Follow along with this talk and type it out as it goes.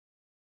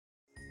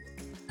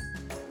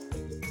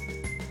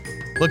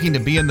Looking to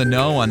be in the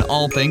know on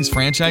all things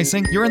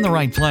franchising? You're in the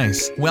right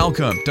place.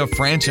 Welcome to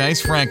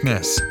Franchise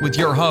Frankness with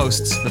your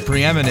hosts, the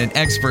preeminent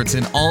experts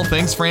in all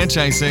things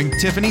franchising,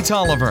 Tiffany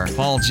Tolliver,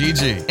 Paul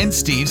Gigi, and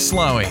Steve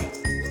Slowey.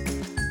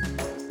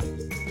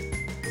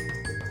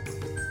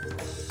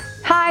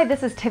 Hi,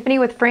 this is Tiffany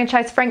with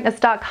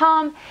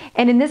FranchiseFrankness.com,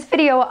 and in this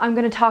video I'm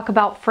going to talk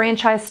about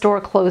franchise store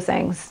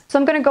closings. So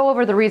I'm going to go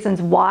over the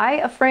reasons why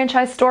a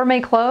franchise store may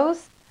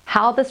close,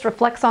 how this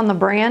reflects on the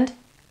brand,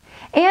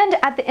 and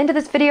at the end of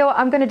this video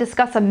I'm going to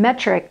discuss a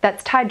metric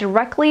that's tied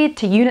directly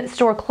to unit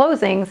store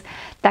closings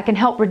that can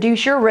help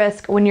reduce your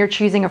risk when you're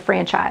choosing a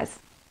franchise.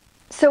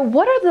 So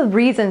what are the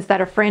reasons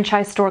that a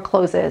franchise store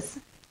closes?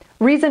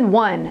 Reason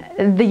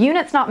 1, the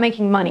unit's not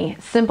making money.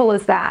 Simple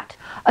as that.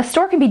 A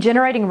store can be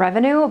generating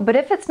revenue, but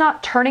if it's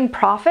not turning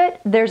profit,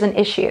 there's an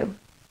issue.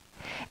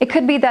 It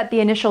could be that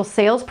the initial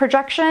sales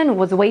projection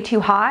was way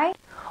too high,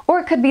 or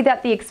it could be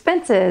that the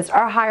expenses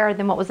are higher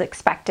than what was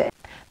expected.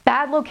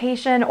 Bad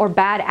location or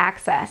bad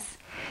access.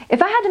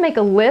 If I had to make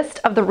a list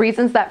of the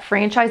reasons that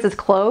franchises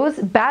close,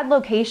 bad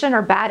location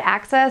or bad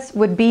access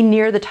would be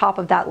near the top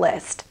of that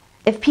list.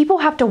 If people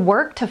have to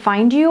work to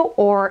find you,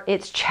 or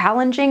it's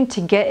challenging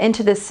to get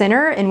into the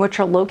center in which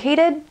you're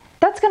located,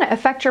 that's going to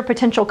affect your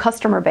potential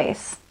customer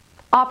base.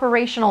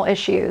 Operational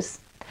issues.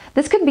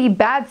 This could be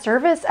bad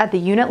service at the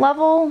unit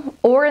level,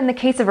 or in the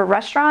case of a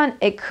restaurant,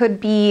 it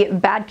could be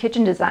bad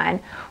kitchen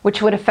design,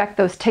 which would affect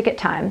those ticket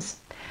times.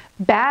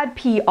 Bad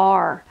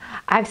PR.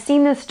 I've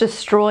seen this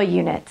destroy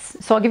units.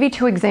 So I'll give you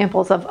 2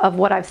 examples of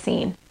what I've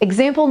seen.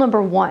 Example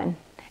number 1.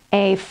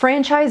 A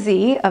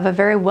franchisee of a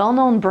very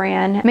well-known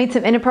brand made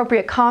some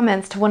inappropriate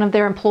comments to one of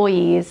their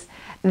employees.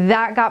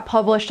 That got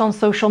published on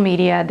social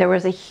media. There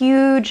was a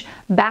huge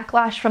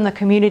backlash from the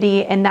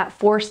community, and that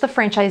forced the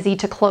franchisee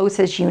to close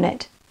his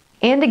unit.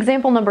 And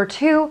example number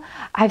 2,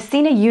 I've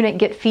seen a unit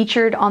get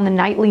featured on the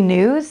nightly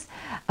news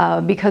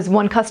because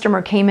one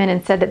customer came in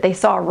and said that they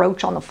saw a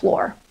roach on the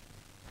floor.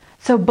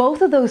 So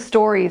both of those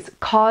stories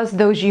caused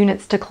those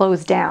units to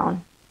close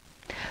down.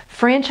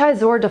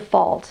 Franchisor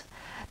default.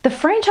 The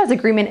franchise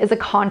agreement is a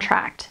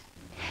contract,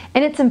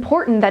 and it's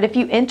important that if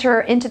you enter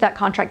into that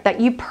contract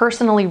that you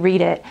personally read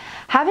it.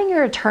 Having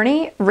your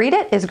attorney read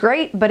it is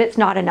great, but it's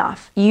not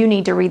enough. You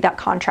need to read that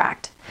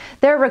contract.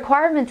 There are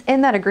requirements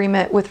in that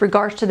agreement with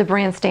regards to the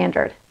brand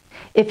standard.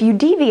 If you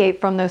deviate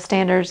from those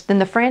standards, then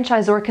the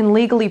franchisor can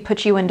legally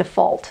put you in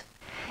default.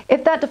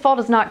 If that default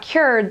is not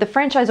cured, the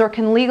franchisor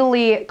can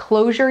legally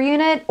close your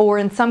unit, or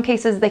in some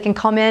cases they can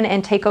come in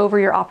and take over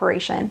your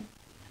operation.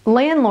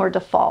 Landlord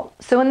default.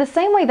 So in the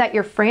same way that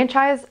your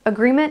franchise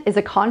agreement is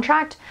a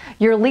contract,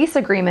 your lease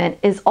agreement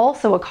is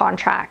also a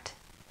contract.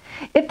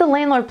 If the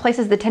landlord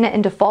places the tenant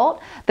in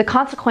default, the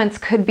consequence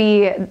could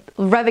be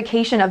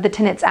revocation of the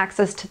tenant's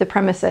access to the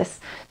premises.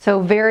 So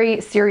very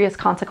serious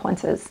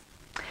consequences.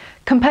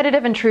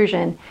 Competitive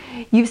intrusion.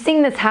 You've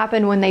seen this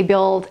happen when they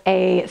build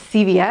a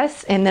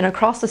CVS and then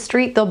across the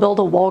street they'll build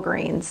a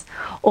Walgreens,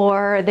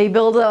 or they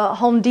build a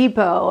Home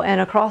Depot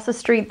and across the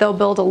street they'll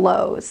build a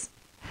Lowe's.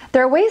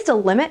 There are ways to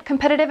limit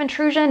competitive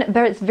intrusion,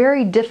 but it's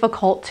very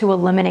difficult to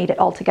eliminate it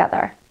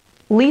altogether.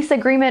 Lease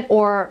agreement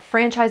or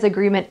franchise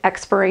agreement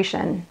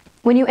expiration.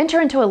 When you enter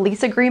into a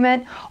lease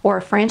agreement or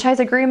a franchise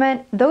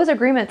agreement, those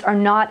agreements are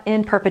not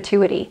in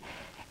perpetuity.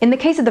 In the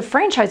case of the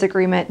franchise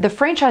agreement, the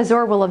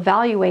franchisor will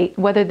evaluate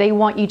whether they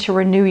want you to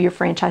renew your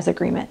franchise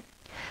agreement.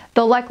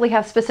 They'll likely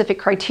have specific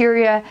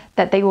criteria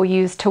that they will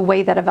use to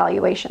weigh that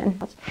evaluation.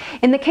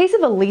 In the case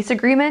of a lease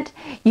agreement,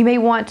 you may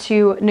want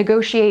to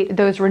negotiate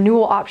those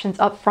renewal options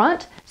up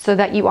front so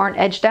that you aren't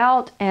edged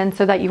out and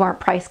so that you aren't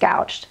price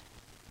gouged.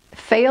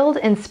 Failed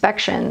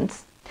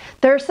inspections.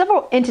 There are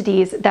several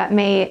entities that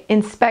may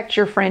inspect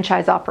your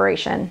franchise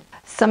operation.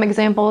 Some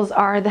examples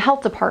are the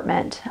health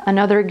department.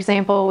 Another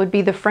example would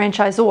be the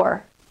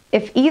franchisor.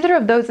 If either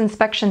of those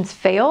inspections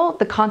fail,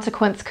 the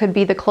consequence could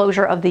be the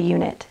closure of the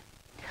unit.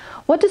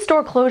 What do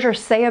store closures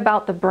say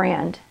about the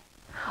brand?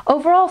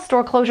 Overall,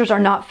 store closures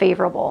are not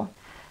favorable.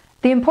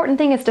 The important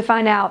thing is to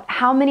find out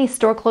how many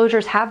store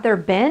closures have there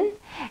been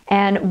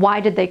and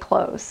why did they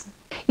close.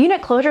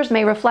 Unit closures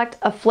may reflect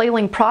a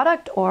flailing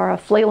product or a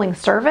flailing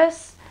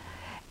service,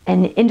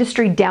 an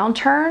industry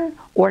downturn,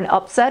 or an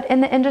upset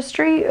in the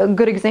industry. A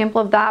good example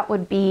of that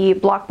would be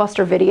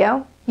Blockbuster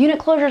Video. Unit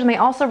closures may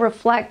also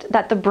reflect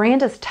that the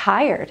brand is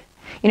tired.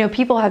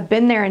 People have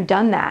been there and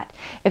done that.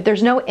 If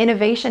there's no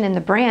innovation in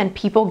the brand,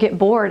 people get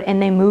bored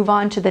and they move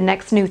on to the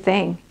next new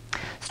thing.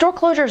 Store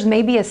closures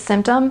may be a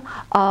symptom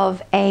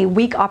of a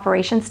weak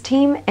operations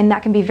team, and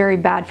that can be very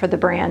bad for the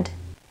brand.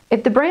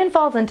 If the brand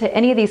falls into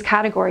any of these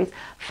categories,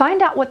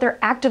 find out what they're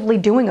actively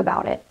doing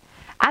about it.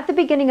 At the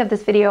beginning of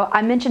this video,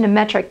 I mentioned a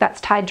metric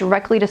that's tied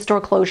directly to store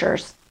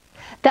closures.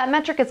 That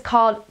metric is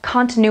called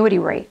continuity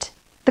rate.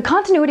 The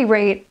continuity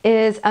rate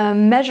is a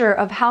measure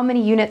of how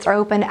many units are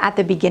open at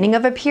the beginning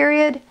of a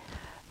period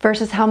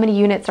versus how many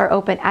units are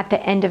open at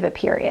the end of a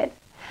period.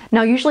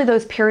 Now, usually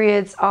those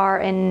periods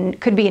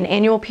could be an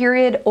annual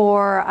period,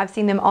 or I've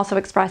seen them also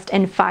expressed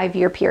in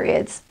 5-year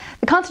periods.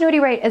 The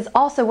continuity rate is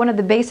also one of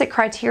the basic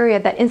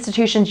criteria that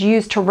institutions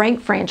use to rank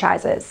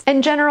franchises.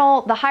 In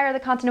general, the higher the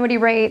continuity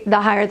rate,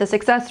 the higher the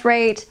success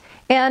rate,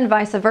 and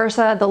vice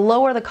versa. The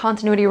lower the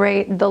continuity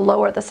rate, the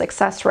lower the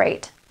success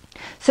rate.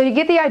 So you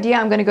get the idea,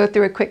 I'm going to go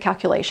through a quick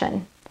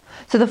calculation.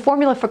 So the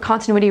formula for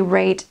continuity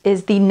rate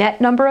is the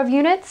net number of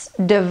units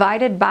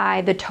divided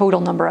by the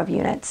total number of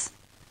units.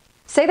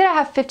 Say that I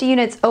have 50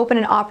 units open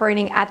and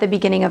operating at the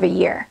beginning of a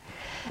year.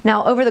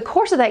 Now, over the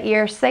course of that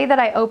year, say that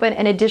I open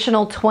an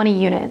additional 20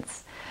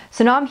 units.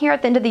 So now I'm here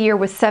at the end of the year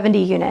with 70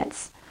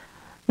 units.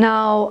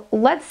 Now,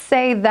 let's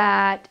say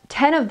that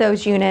 10 of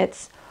those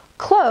units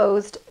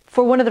closed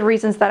for one of the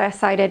reasons that I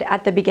cited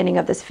at the beginning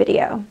of this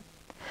video.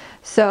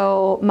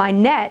 So my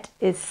net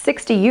is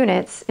 60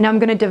 units, and I'm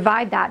going to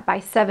divide that by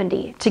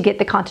 70 to get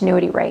the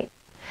continuity rate.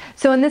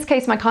 So in this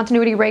case, my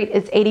continuity rate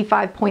is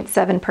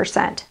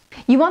 85.7%.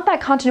 You want that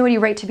continuity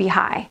rate to be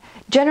high.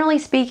 Generally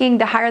speaking,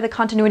 the higher the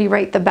continuity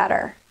rate, the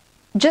better.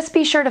 Just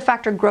be sure to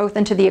factor growth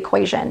into the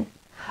equation.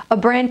 A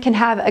brand can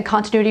have a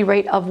continuity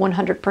rate of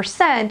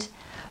 100%,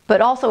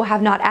 but also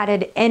have not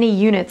added any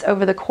units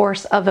over the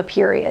course of a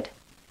period.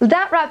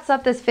 That wraps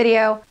up this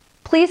video.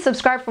 Please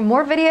subscribe for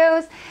more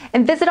videos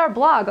and visit our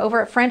blog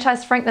over at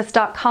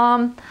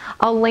franchisefrankness.com.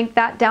 I'll link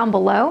that down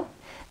below.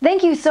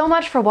 Thank you so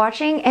much for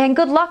watching, and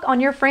good luck on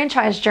your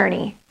franchise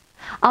journey.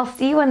 I'll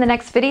see you in the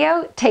next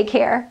video. Take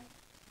care.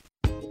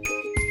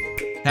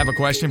 Have a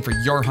question for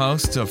your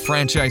hosts of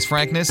Franchise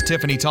Frankness,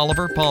 Tiffany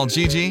Tolliver, Paul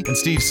Gigi, and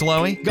Steve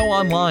Slowey? Go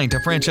online to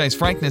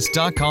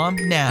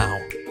franchisefrankness.com now.